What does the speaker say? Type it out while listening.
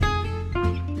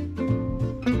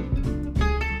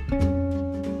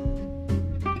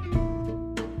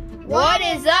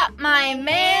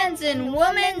and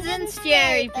Women's and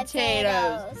Scary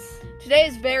Potatoes.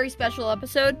 Today's very special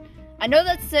episode. I know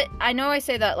I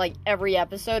say that like every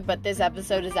episode, but this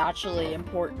episode is actually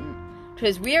important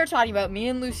because we are talking about me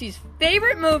and Lucy's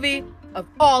favorite movie of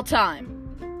all time.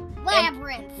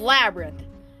 Labyrinth.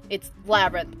 It's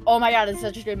Labyrinth. Oh my god, it's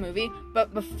such a good movie.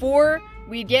 But before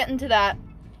we get into that,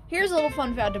 here's a little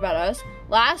fun fact about us.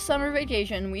 Last summer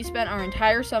vacation, we spent our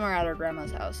entire summer at our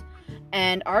grandma's house.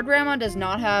 And our grandma does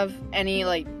not have any,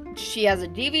 she has a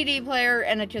DVD player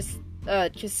and a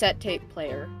cassette tape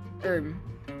player. Or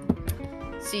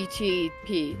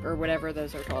CTP, or whatever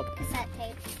those are called.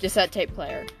 Cassette tape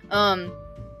player.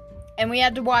 And we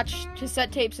had to watch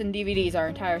cassette tapes and DVDs our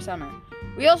entire summer.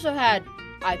 We also had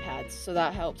iPads, so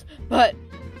that helped. But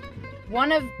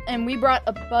we brought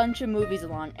a bunch of movies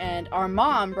along, and our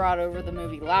mom brought over the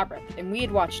movie Labyrinth, and we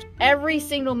had watched every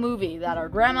single movie that our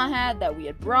grandma had that we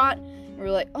had brought. We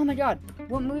were like, oh my god,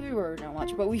 what movie were we gonna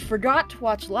watch? But we forgot to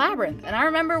watch Labyrinth, and I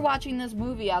remember watching this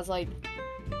movie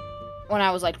when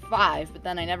I was 5, but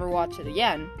then I never watched it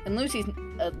again, and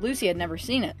Lucy had never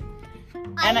seen it.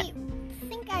 And I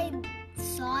think I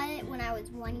saw it when I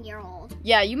was 1 year old.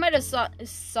 Yeah, you might have saw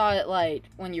it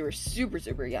when you were super,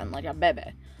 super young, like a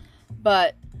baby.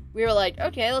 But we were like,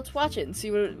 okay, let's watch it and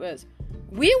see what it was.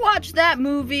 We watched that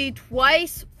movie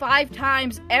twice, 5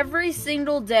 times, every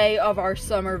single day of our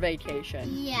summer vacation.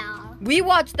 Yeah. We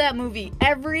watched that movie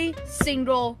every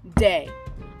single day.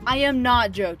 I am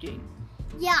not joking.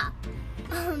 Yeah.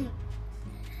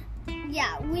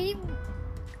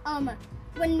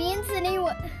 When me and Sydney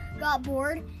got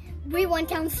bored, we went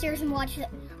downstairs and watched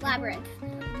Labyrinth.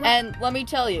 And let me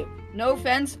tell you, no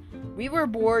offense, we were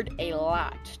bored a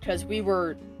lot because we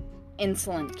were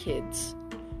insolent kids.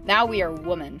 Now we are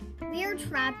women. We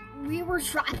were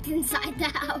trapped inside the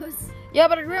house. Yeah,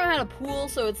 but our grandma had a pool,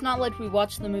 so it's not like we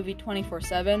watched the movie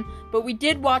 24/7. But we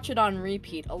did watch it on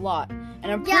repeat a lot. And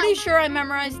I'm pretty sure I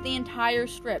memorized the entire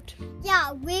script.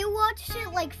 Yeah, we watched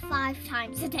it 5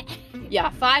 times a day. Yeah,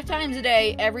 5 times a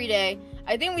day, every day.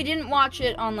 I think we didn't watch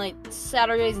it on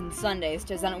Saturdays and Sundays,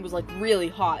 because then it was really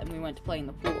hot and we went to play in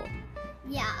the pool.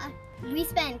 Yeah, we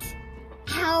spent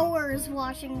hours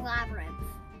watching Labyrinth.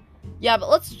 Yeah, but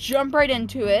let's jump right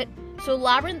into it. So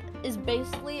Labyrinth is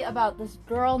basically about this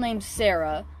girl named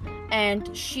Sarah,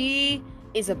 and she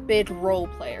is a big role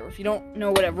player. If you don't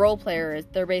know what a role player is,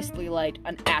 they're basically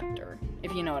an actor,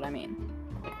 if you know what I mean.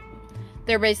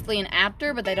 They're basically an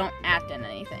actor, but they don't act in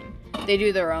anything. They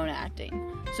do their own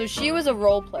acting. So she was a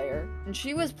role player, and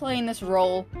she was playing this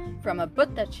role from a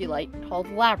book that she liked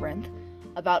called Labyrinth,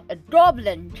 about a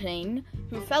goblin king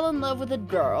who fell in love with a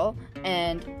girl,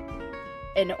 and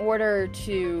in order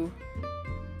to...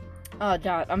 Oh,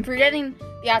 God, I'm forgetting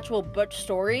the actual book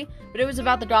story, but it was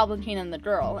about the Goblin King and the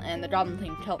girl, and the Goblin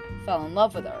King fell in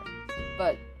love with her.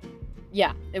 But,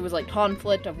 yeah, it was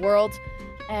conflict of worlds,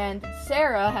 and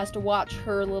Sarah has to watch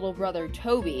her little brother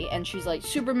Toby, and she's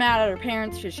super mad at her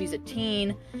parents because she's a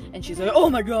teen, and she's like, oh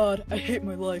my god, I hate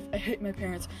my life, I hate my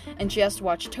parents, and she has to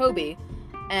watch Toby,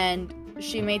 and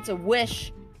she makes a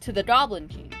wish to the Goblin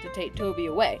King to take Toby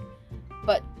away.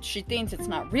 But she thinks it's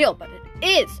not real, but it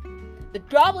is. The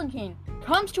Goblin King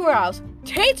comes to her house,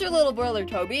 takes her little brother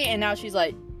Toby, and now she's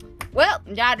like, well,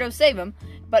 gotta go save him.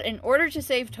 But in order to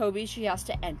save Toby, she has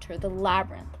to enter the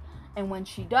labyrinth. And when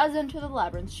she does enter the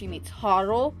labyrinth, she meets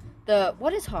Hoggle.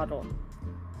 What is Hoggle?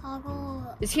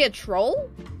 Hoggle. Is he a troll?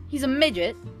 He's a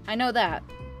midget. I know that.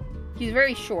 He's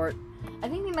very short. I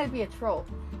think he might be a troll.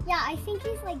 Yeah, I think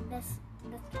he's this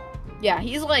tall. Yeah,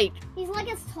 he's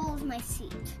as tall as my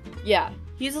seat. Yeah,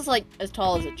 he's just as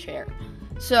tall as a chair.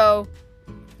 So,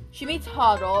 she meets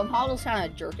Hoggle, and Hoggle's kind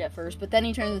of a jerk at first, but then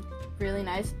he turns really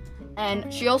nice.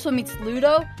 And she also meets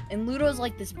Ludo, and Ludo's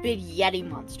this big Yeti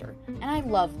monster. And I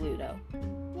love Ludo.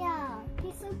 Yeah,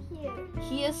 he's so cute.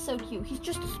 He is so cute. He's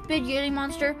just this big Yeti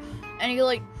monster, and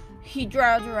he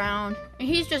drives around, and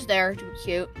he's just there to be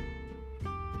cute.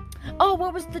 Oh,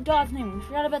 what was the dog's name? We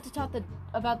forgot about to talk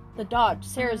about the dog,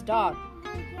 Sarah's dog.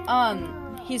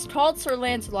 He's called Sir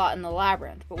Lancelot in the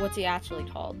Labyrinth, but what's he actually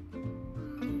called?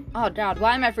 Oh god,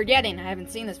 why am I forgetting? I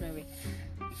haven't seen this movie.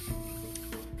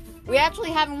 We actually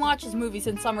haven't watched this movie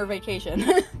since summer vacation.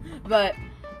 But,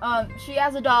 she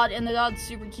has a dog, and the dog's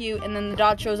super cute, and then the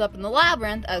dog shows up in the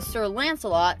Labyrinth as Sir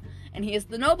Lancelot, and he is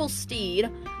the noble steed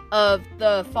of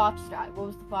the fox guy. What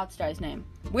was the fox guy's name?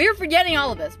 We're forgetting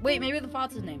all of this. Wait, maybe the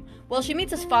fox's name. Well, she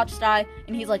meets this fox guy,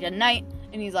 and he's a knight,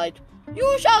 and he's like,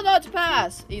 you shall not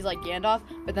pass! He's like Gandalf,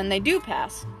 but then they do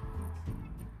pass.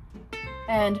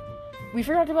 And we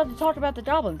forgot to talk about the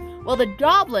goblins. Well, the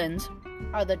goblins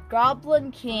are the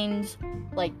Goblin King's,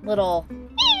 little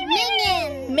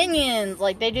Minions. Minions,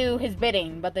 like they do his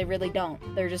bidding, but they really don't.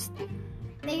 They're just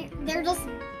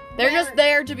They're just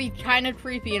there to be kind of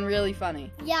creepy and really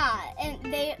funny. yeah, and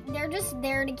they're just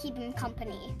there to keep him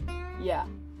company. Yeah.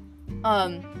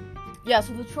 Yeah,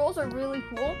 so the trolls are really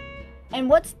cool. And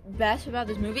what's best about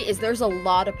this movie is there's a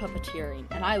lot of puppeteering,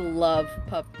 and I love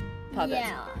puppets.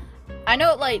 Yeah. I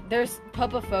know, like, there's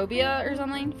puppophobia or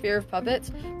something, fear of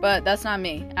puppets, but that's not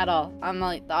me at all. I'm,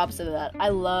 like, the opposite of that. I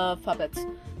love puppets.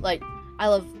 Like, I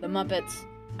love the Muppets.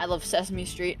 I love Sesame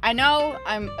Street. I know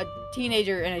I'm a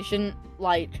teenager and I shouldn't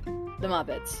like the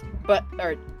Muppets,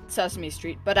 or Sesame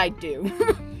Street, but I do.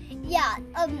 Yeah,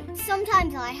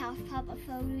 sometimes I have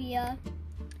puppophobia.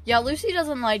 Yeah, Lucy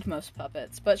doesn't like most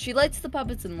puppets, but she likes the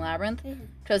puppets in Labyrinth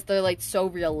because they're, like, so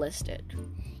realistic.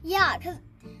 Yeah, because,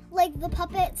 like, the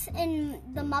puppets in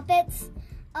the Muppets,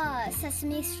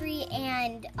 Sesame Street,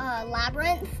 and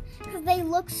Labyrinth, because they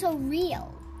look so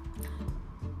real.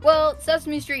 Well,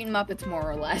 Sesame Street and Muppets more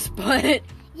or less, but...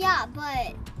 Yeah,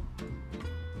 but...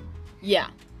 Yeah.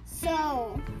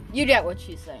 So... You get what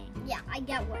she's saying. Yeah, I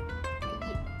get what...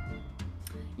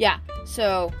 Yeah,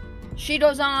 so she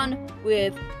goes on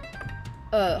with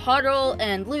Hodel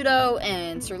and Ludo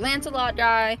and Sir Lancelot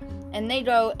guy, and they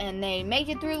go and they make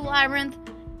it through the labyrinth,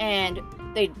 and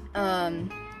they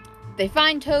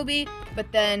find Toby,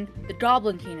 but then the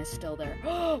Goblin King is still there.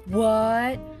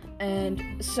 What?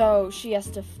 And so she has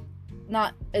to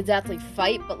not exactly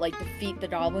fight, but like defeat the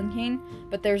Goblin King.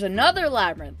 But there's another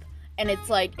labyrinth, and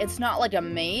it's not like a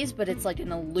maze, but it's like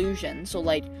an illusion. So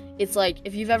like it's like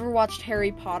if you've ever watched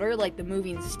Harry Potter, like the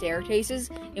moving staircases,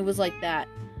 it was like that.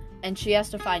 And she has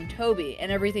to find Toby,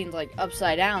 and everything's like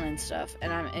upside down and stuff.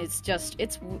 And it's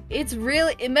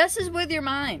really, it messes with your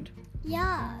mind.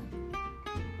 Yeah.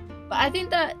 But I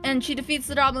think that, and she defeats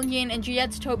the Goblin King, and she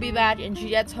gets Toby back, and she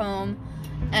gets home.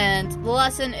 And the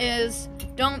lesson is,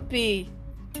 don't be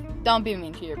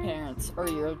mean to your parents or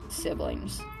your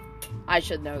siblings. I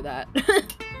should know that.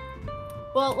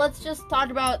 Well, let's just talk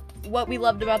about what we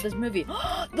loved about this movie.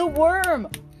 The worm!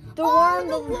 The worm!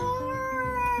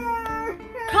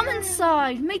 Come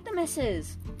inside, make the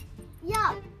misses.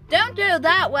 Yeah. Don't go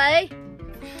that way.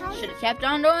 How Should have kept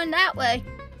on going that way.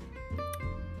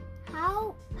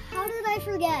 How did I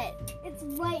forget? It's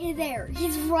right there.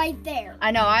 He's right there.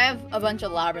 I know, I have a bunch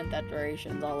of labyrinth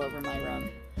decorations all over my room.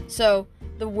 So,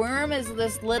 the worm is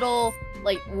this little,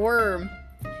 like, worm.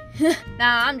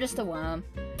 Nah, I'm just a worm.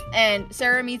 And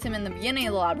Sarah meets him in the beginning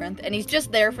of the labyrinth, and he's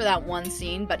just there for that one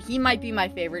scene, but he might be my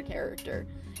favorite character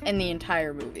in the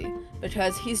entire movie.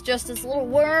 Because he's just this little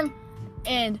worm,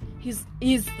 and he's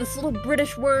this little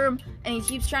British worm, and he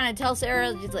keeps trying to tell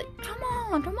Sarah, he's like, come on.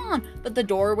 But the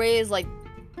doorway is, like,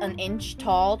 an inch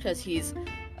tall, because he's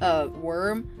a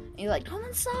worm. And he's like, come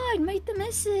inside, make the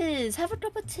misses, have a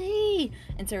cup of tea.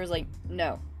 And Sarah's like,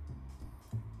 no.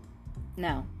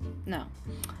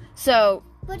 So...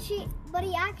 But he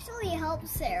actually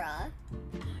helps Sarah.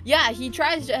 Yeah, he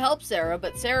tries to help Sarah,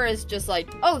 but Sarah's just like,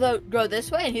 oh, go this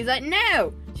way. And he's like,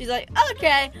 no. She's like,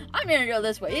 okay, I'm gonna go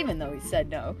this way, even though he said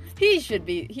no.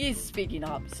 He's speaking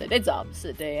opposite. It's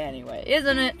opposite day anyway,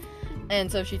 isn't it?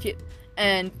 And so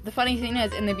and the funny thing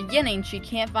is, in the beginning, she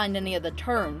can't find any of the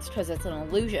turns because it's an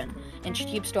illusion, and she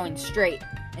keeps going straight.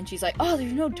 And she's like, oh,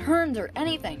 there's no turns or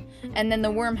anything. And then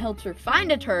the worm helps her find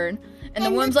a turn, and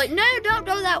the worm's like, no, don't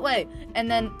go that way.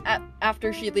 And then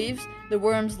after she leaves, the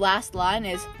worm's last line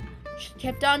is, she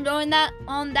kept on going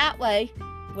that way.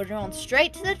 We're going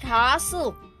straight to the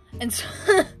castle. And so,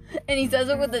 and he says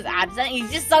it with his accent.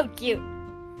 He's just so cute.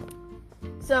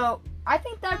 So, I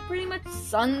think that pretty much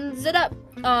sums it up.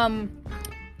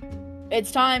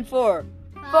 It's time for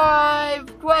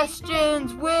 5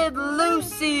 questions with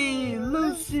Lucy.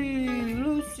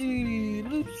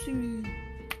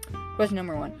 Question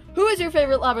number 1. Who is your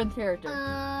favorite Labyrinth character? Is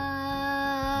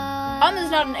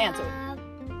not an answer.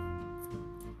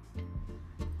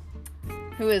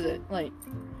 Who is it? Like,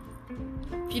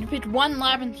 if you'd pick one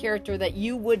Labyrinth character that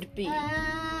you would be.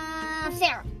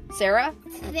 Sarah. Sarah?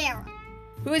 Sarah.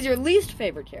 Who is your least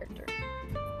favorite character?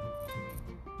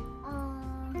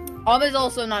 Is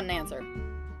also not an answer.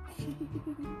 You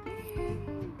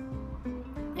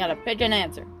gotta pick an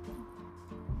answer.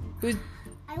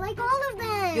 I like all of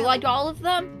them. You like all of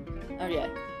them? Okay.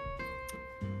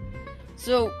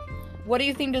 So, what do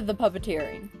you think of the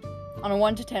puppeteering? On a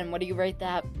 1 to 10, what do you rate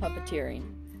that puppeteering?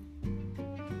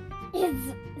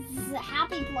 It's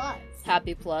happy plus.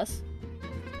 Happy plus.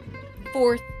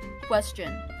 4th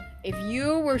question. If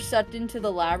you were sucked into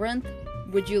the labyrinth,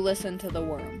 would you listen to the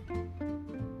worm?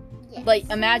 Yes. Like,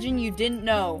 imagine you didn't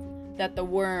know that the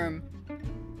worm...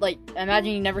 Like,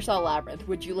 imagine you never saw a labyrinth.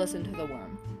 Would you listen to the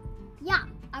worm? Yeah,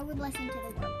 I I would listen to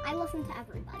the world. I listen to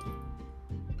everybody.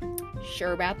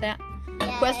 Sure about that?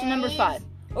 Yes. Question number 5.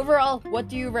 Overall, what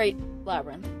do you rate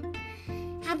Labyrinth?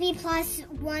 Happy plus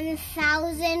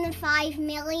 1,000, 5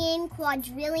 million,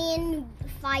 quadrillion,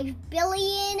 5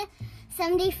 billion,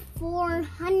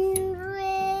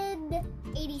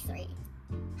 7,483.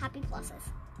 Happy pluses.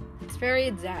 It's very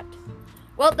exact.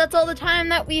 Well, that's all the time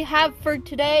that we have for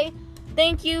today.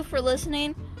 Thank you for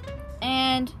listening.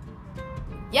 And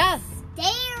yeah. Stay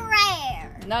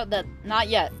rare. No, not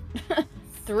yet.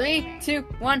 3, 2,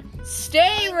 1.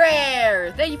 Stay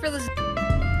rare. Thank you for listening.